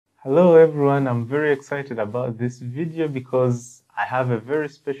Hello everyone, I'm very excited about this video because I have a very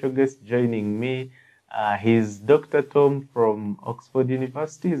special guest joining me. He's Dr. Tom from Oxford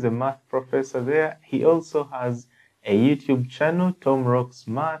University. He's a math professor there. He also has a YouTube channel, Tom Rocks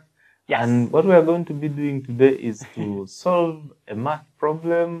Math. Yes. And what we are going to be doing today is to solve a math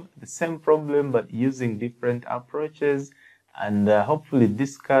problem, the same problem but using different approaches, and hopefully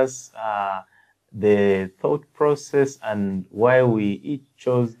discuss the thought process and why we each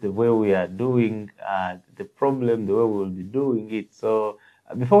chose the way we are doing the problem, the way we will be doing it. So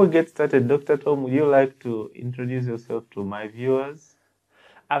before we get started, Dr. Tom, would you like to introduce yourself to my viewers?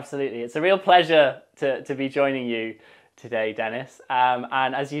 Absolutely. It's a real pleasure to be joining you today, Dennis.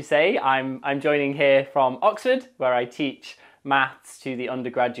 And as you say, I'm joining here from Oxford, where I teach maths to the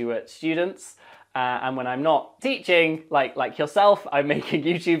undergraduate students. And when I'm not teaching, like yourself, I'm making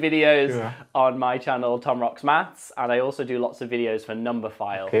YouTube videos on my channel, Tom Rocks Maths, and I also do lots of videos for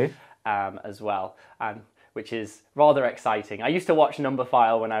Numberphile as well, which is rather exciting. I used to watch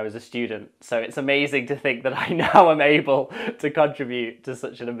Numberphile when I was a student, so it's amazing to think that I now am able to contribute to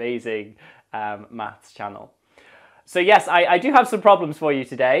such an amazing maths channel. So yes, I do have some problems for you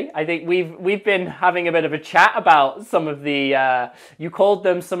today. I think we've been having a bit of a chat about some of the, you called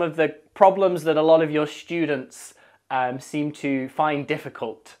them some of the problems that a lot of your students seem to find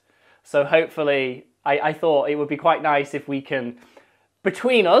difficult. So hopefully, I thought it would be quite nice if we can,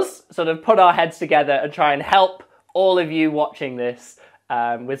 between us, sort of put our heads together and try and help all of you watching this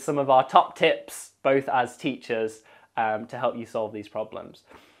with some of our top tips, both as teachers, to help you solve these problems.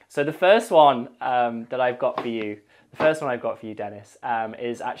 So the first one that I've got for you, Dennis,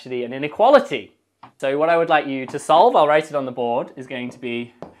 is actually an inequality. So what I would like you to solve, I'll write it on the board, is going to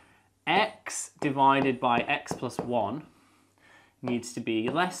be x divided by x plus 1 needs to be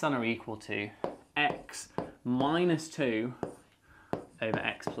less than or equal to x minus 2 over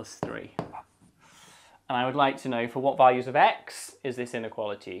x plus 3. And I would like to know, for what values of x is this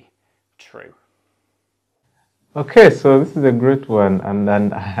inequality true? Okay, so this is a great one, and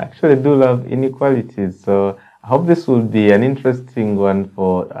I actually do love inequalities, so I hope this will be an interesting one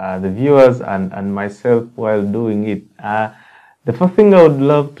for the viewers and myself while doing it. The first thing I would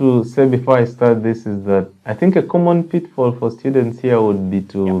love to say before I start this is that I think a common pitfall for students here would be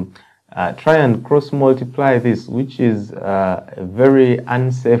to try and cross-multiply this, which is a very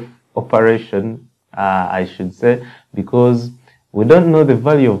unsafe operation, I should say, because we don't know the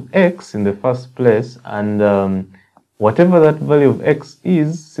value of x in the first place, and whatever that value of x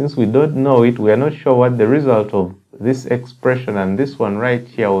is, since we don't know it, we are not sure what the result of this expression and this one right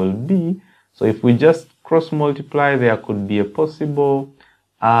here will be. So if we just cross-multiply, there could be a possible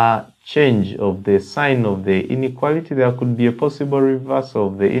change of the sign of the inequality. There could be a possible reversal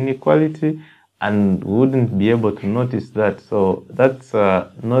of the inequality, and we wouldn't be able to notice that. So that's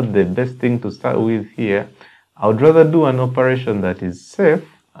not the best thing to start with here. I would rather do an operation that is safe,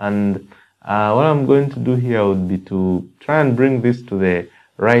 and what I'm going to do here would be to try and bring this to the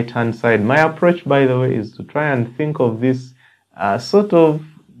right-hand side. My approach, by the way, is to try and think of this sort of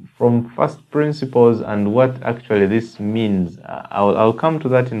from first principles and what actually this means. I'll come to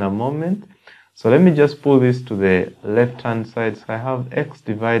that in a moment. So let me just pull this to the left-hand side. So I have x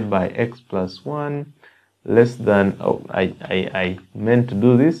divided by x plus 1 less than, I meant to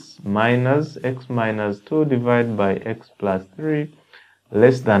do this, minus x minus 2 divided by x plus 3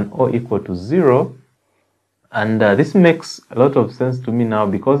 less than or equal to 0. And this makes a lot of sense to me now,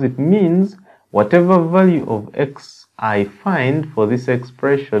 because it means whatever value of x I find for this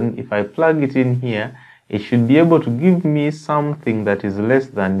expression, if I plug it in here, it should be able to give me something that is less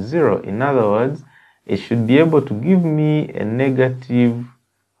than 0. In other words, it should be able to give me a negative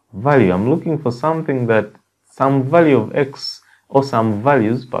value. I'm looking for something that, some value of x, or some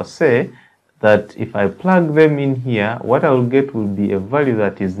values per se, that if I plug them in here, what I'll get will be a value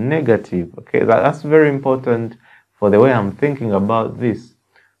that is negative. Okay, that's very important for the way I'm thinking about this.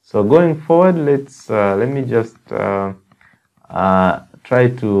 So going forward, let me just try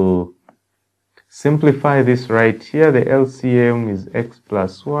to simplify this right here. The LCM is x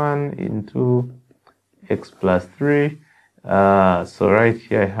plus 1 into x plus 3. So right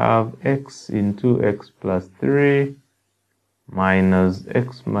here I have x into x plus 3 minus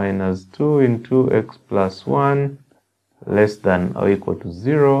x minus 2 into x plus 1 less than or equal to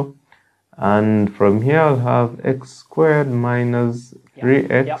 0. And from here I'll have x squared minus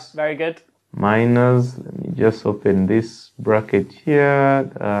 3x very good. minus, let me just open this bracket here,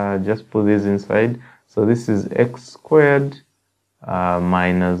 just put this inside. So this is x squared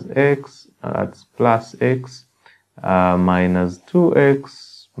minus x, that's plus x, minus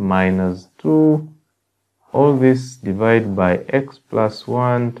 2x minus 2 all this divide by x plus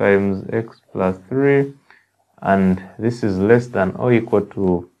 1 times x plus 3, and this is less than or equal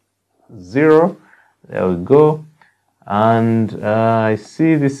to 0. There we go. And I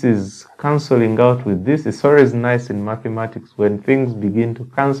see this is cancelling out with this. It's always nice in mathematics when things begin to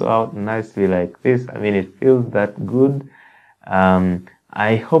cancel out nicely like this. I mean, it feels that good.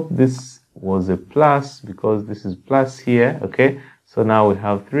 I hope this was a plus because this is plus here. Okay, so now we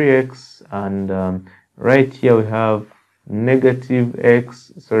have 3x, and right here we have negative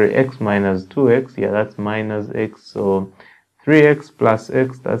x, sorry, x minus 2x. Yeah, that's minus x. So 3x plus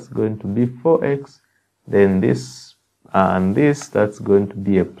x, that's going to be 4x. Then this and this, that's going to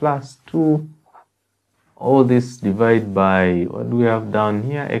be a plus 2. All this divide by, what do we have down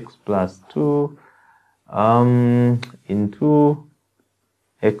here? X plus 2 into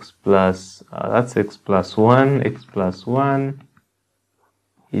x plus, that's x plus 1, x plus 1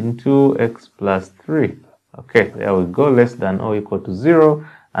 into x plus 3. Okay, there we go, less than or equal to 0.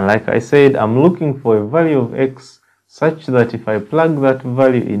 And like I said, I'm looking for a value of x such that if I plug that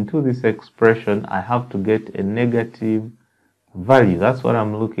value into this expression, I have to get a negative value. That's what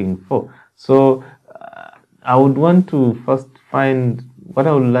I'm looking for. So I would want to first find what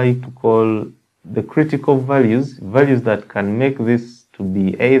I would like to call the critical values, values that can make this to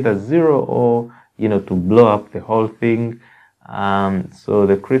be either 0 or, to blow up the whole thing. So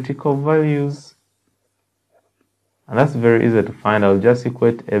the critical values, and that's very easy to find. I'll just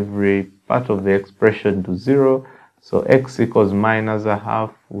equate every part of the expression to 0. So x equals minus a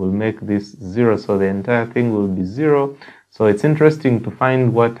half will make this 0. So the entire thing will be 0. So it's interesting to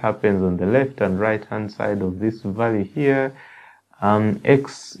find what happens on the left and right hand side of this value here.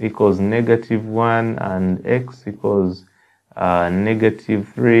 X equals negative 1 and x equals negative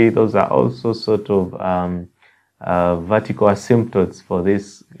 3. Those are also sort of vertical asymptotes for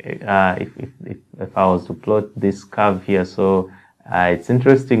this, if I was to plot this curve here. So it's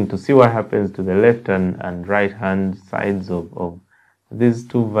interesting to see what happens to the left and right hand sides of these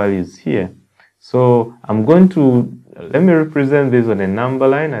two values here. So I'm going to, let me represent this on a number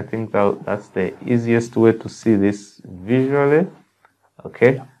line. I think that's the easiest way to see this visually.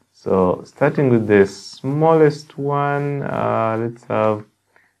 Okay, yeah. So starting with the smallest one, let's have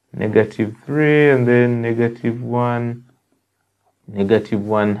negative 3 and then negative 1, negative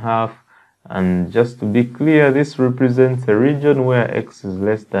 1/2. And just to be clear, this represents a region where x is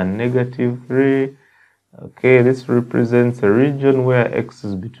less than negative 3. Okay, this represents a region where x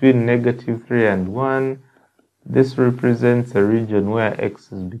is between negative 3 and 1. This represents a region where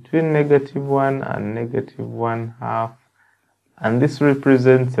x is between negative 1 and negative 1/2. And this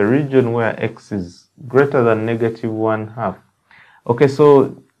represents a region where x is greater than negative 1/2. Okay,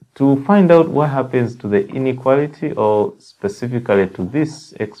 so to find out what happens to the inequality, or specifically to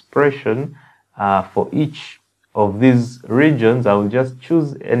this expression, for each of these regions, I will just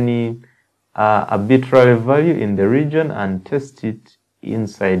choose any arbitrary value in the region and test it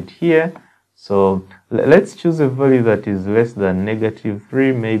inside here. So let's choose a value that is less than negative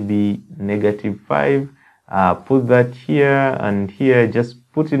 3, maybe negative 5. Put that here and here, just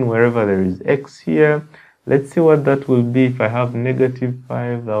put in wherever there is x here. Let's see what that will be. If I have negative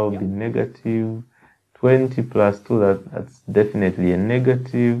 5, that will be negative 20 plus 2. That's definitely a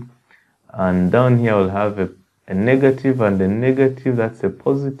negative. And down here I'll have a negative and a negative. That's a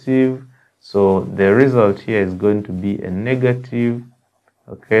positive. So the result here is going to be a negative.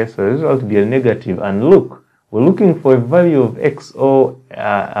 Okay, so the result will be a negative. And look, we're looking for a value of x, or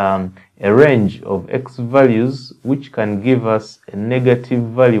a range of x values which can give us a negative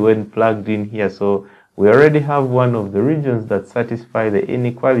value when plugged in here. So we already have one of the regions that satisfy the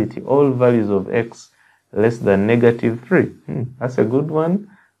inequality, all values of x less than negative 3. That's a good one.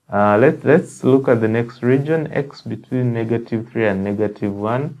 Let's look at the next region, x between negative 3 and negative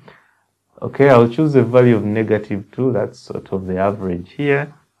 1. Okay, I'll choose a value of negative 2. That's sort of the average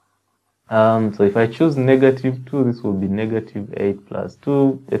here. So if I choose negative 2, this will be negative 8 plus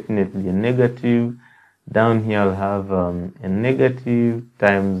 2, definitely a negative. Down here I'll have a negative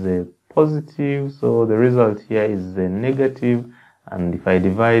times a positive, so the result here is a negative. And if I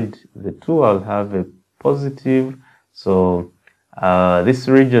divide the 2, I'll have a positive. So this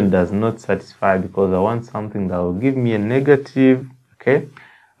region does not satisfy because I want something that will give me a negative. Okay,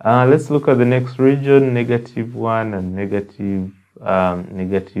 let's look at the next region, negative 1 and negative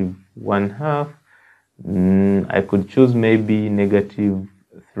 1/2. I could choose maybe negative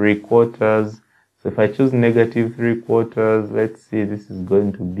 3/4. So if I choose negative 3/4, let's see, this is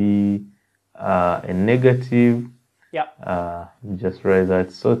going to be a negative. Yeah. Just write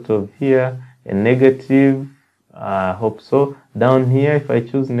that sort of here, a negative. I hope so. Down here, if I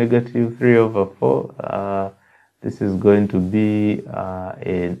choose negative 3 over 4, this is going to be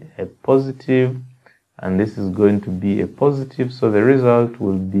a positive, and this is going to be a positive. So the result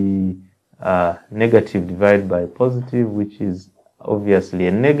will be negative divided by positive, which is obviously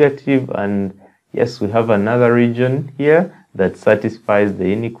a negative. And yes, we have another region here that satisfies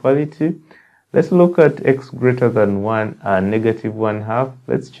the inequality. Let's look at x greater than 1, negative 1/2.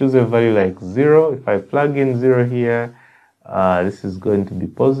 Let's choose a value like 0. If I plug in 0 here, this is going to be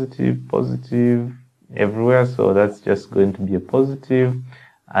positive, positive everywhere. So that's just going to be a positive.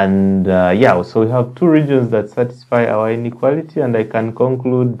 And yeah, so we have two regions that satisfy our inequality. And I can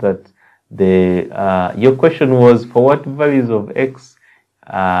conclude that your question was, for what values of x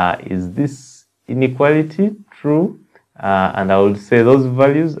is this inequality true? And I would say those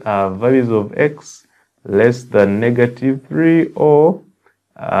values are values of x less than negative 3, or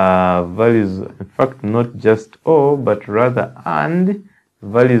values, in fact, not just or, but rather and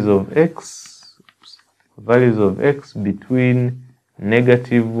values of x between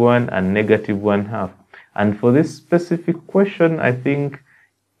negative 1 and negative 1/2. And for this specific question, I think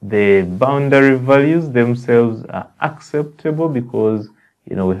the boundary values themselves are acceptable, because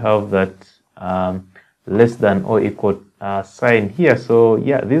we have that less than or equal sign here. So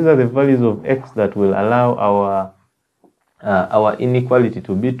yeah, these are the values of x that will allow our inequality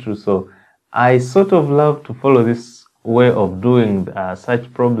to be true. So I sort of love to follow this way of doing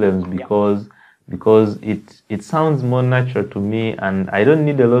such problems, because it sounds more natural to me, and I don't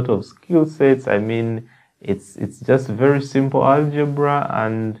need a lot of skill sets. I mean, it's just very simple algebra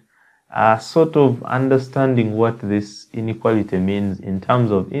and sort of understanding what this inequality means in terms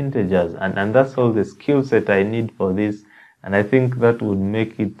of integers, and that's all the skill set I need for this. And I think that would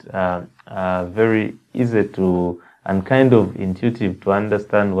make it very easy to and kind of intuitive to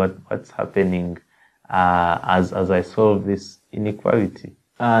understand what's happening as I solve this inequality.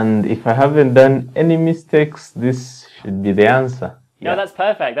 And if I haven't done any mistakes, this should be the answer. No, that's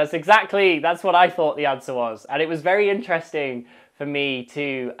perfect. That's what I thought the answer was. And it was very interesting for me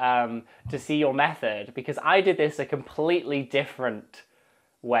to see your method, because I did this a completely different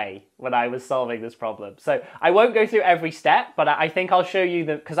way when I was solving this problem. So I won't go through every step, but I think I'll show you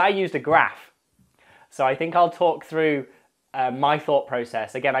because I used a graph. So I think I'll talk through my thought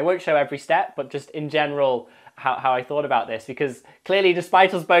process. Again, I won't show every step, but just in general, how I thought about this, because clearly,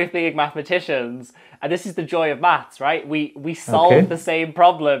 despite us both being mathematicians, and this is the joy of maths, right? We solve the same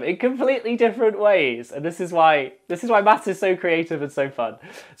problem in completely different ways, and this is why maths is so creative and so fun.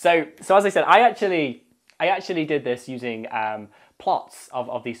 So as I said, I actually did this using plots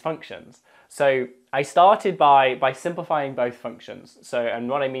of these functions. So I started by simplifying both functions. So, and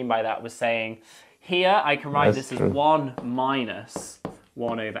what I mean by that was saying, here I can write this as 1 minus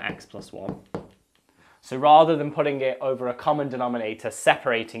 1 over x plus 1. So rather than putting it over a common denominator,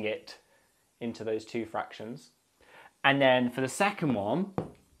 separating it into those two fractions. And then for the second one,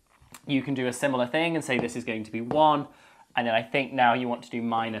 you can do a similar thing and say this is going to be 1. And then I think now you want to do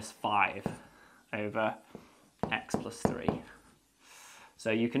minus 5 over x plus 3. So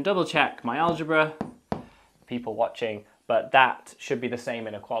you can double check my algebra, people watching, but that should be the same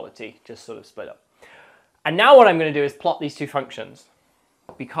inequality, just sort of split up. And now what I'm going to do is plot these two functions,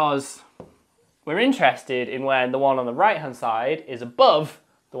 because we're interested in when the one on the right-hand side is above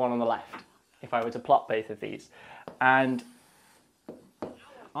the one on the left, if I were to plot both of these. And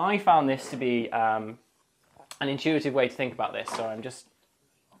I found this to be an intuitive way to think about this. So I'm just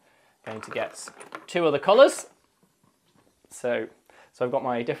going to get two other colours. So I've got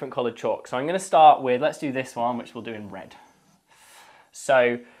my different coloured chalk. So I'm going to start with, let's do this one, which we'll do in red.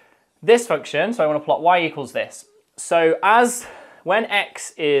 So this function, so I want to plot y equals this. So when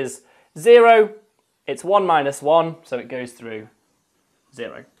x is 0, it's 1 minus 1, so it goes through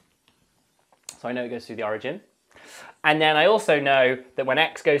 0. So I know it goes through the origin. And then I also know that when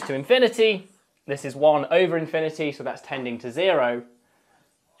x goes to infinity, this is 1 over infinity, so that's tending to 0.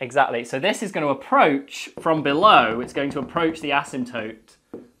 Exactly, so this is going to approach from below, it's going to approach the asymptote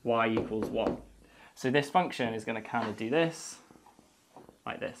y equals 1. So this function is going to kind of do this,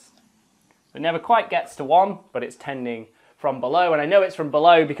 like this. So it never quite gets to 1, but it's tending from below, and I know it's from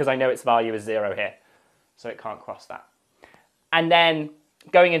below because I know its value is 0 here, so it can't cross that. And then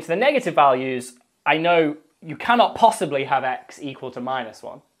going into the negative values, I know you cannot possibly have x equal to minus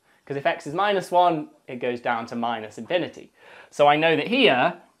 1, because if x is minus 1, it goes down to minus infinity. So I know that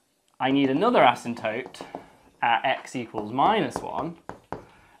here, I need another asymptote at x equals minus 1,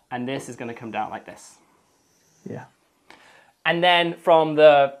 and this is going to come down like this. Yeah. And then from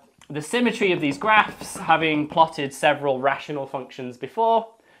the symmetry of these graphs, having plotted several rational functions before,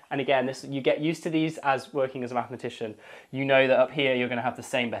 And again, this, you get used to these as working as a mathematician. You know that up here you're going to have the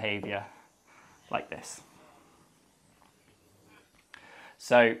same behavior like this.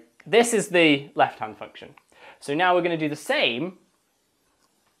 So this is the left-hand function. So now we're going to do the same.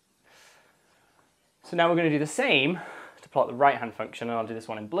 So now we're going to do the same to plot the right-hand function, and I'll do this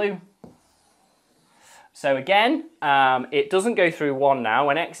one in blue. So again, it doesn't go through 1 now.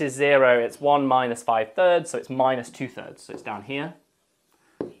 When x is 0, it's 1 minus 5/3, so it's minus 2/3. So it's down here,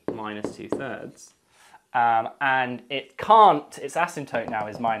 minus 2/3. And it can't, its asymptote now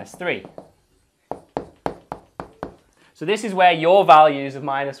is minus 3. So this is where your values of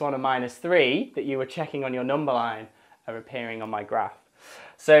 -1 and -3 that you were checking on your number line are appearing on my graph.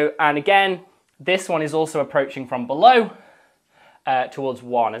 So, and again, this one is also approaching from below towards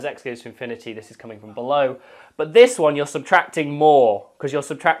 1. As x goes to infinity, this is coming from below. But this one, you're subtracting more, because you're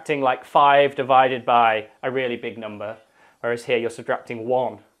subtracting like 5 divided by a really big number, whereas here you're subtracting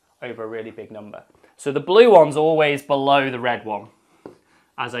 1 over a really big number. So the blue one's always below the red one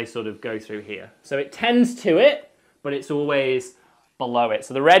as I sort of go through here. So it tends to it, but it's always below it.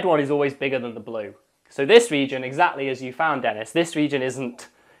 So the red one is always bigger than the blue. So this region, exactly as you found, Dennis, this region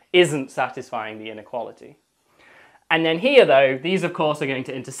isn't satisfying the inequality. And then here, though, these, of course, are going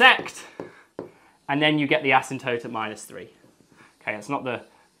to intersect, and then you get the asymptote at -3. Okay, it's not the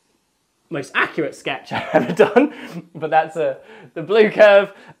most accurate sketch I've ever done, but that's the blue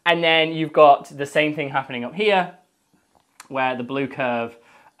curve, and then you've got the same thing happening up here, where the blue curve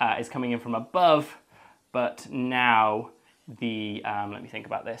is coming in from above, but now the, let me think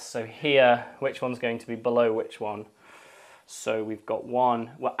about this. So here, which one's going to be below which one? So we've got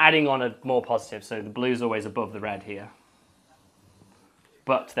one, we're adding on a more positive, so the blue's always above the red here.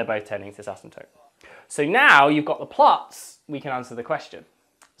 But they're both turning to this asymptote. So now you've got the plots, we can answer the question.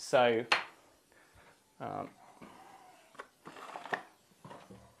 So,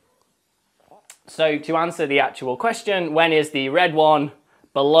 so to answer the actual question, when is the red one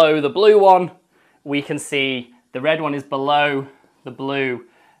below the blue one? We can see the red one is below the blue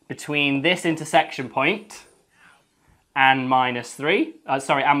between this intersection point and -3, and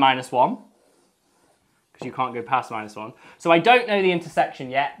 -1, because you can't go past -1. So I don't know the intersection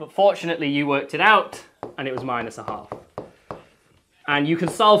yet, but fortunately you worked it out, and it was -1/2. And you can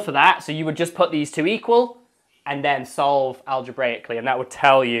solve for that, so you would just put these two equal, and then solve algebraically, and that would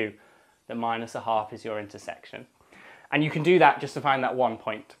tell you that -1/2 is your intersection. And you can do that just to find that one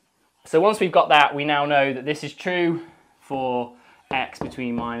point. So once we've got that, we now know that this is true for x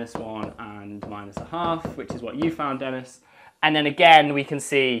between -1 and -1/2, which is what you found, Dennis. And then again, we can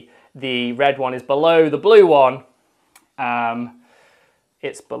see the red one is below the blue one.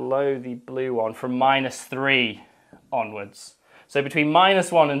 It's below the blue one from -3 onwards. So between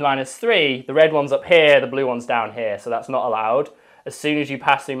 -1 and -3, the red one's up here, the blue one's down here, so that's not allowed. As soon as you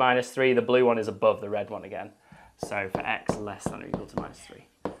pass through -3, the blue one is above the red one again. So for x less than or equal to -3.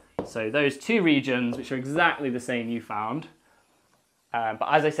 So those two regions, which are exactly the same you found, but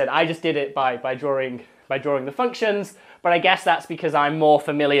as I said, I just did it by drawing the functions, but I guess that's because I'm more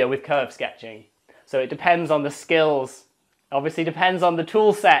familiar with curve sketching. So it depends on the skills, obviously depends on the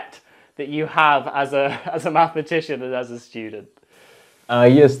tool set that you have as a mathematician and as a student.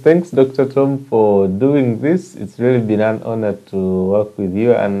 Yes, thanks Dr. Tom for doing this. It's really been an honor to work with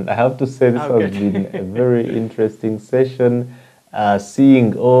you, and I have to say this has been a very interesting session.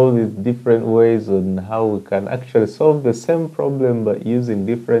 Seeing all these different ways on how we can actually solve the same problem but using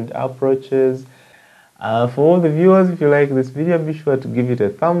different approaches. For all the viewers, if you like this video, be sure to give it a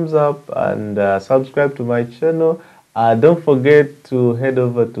thumbs up and subscribe to my channel. Don't forget to head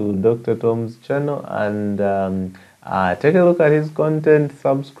over to Dr. Tom's channel and take a look at his content,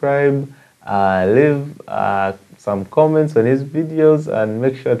 subscribe, leave some comments on his videos, and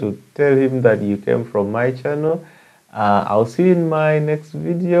make sure to tell him that you came from my channel. I'll see you in my next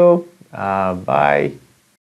video. Bye.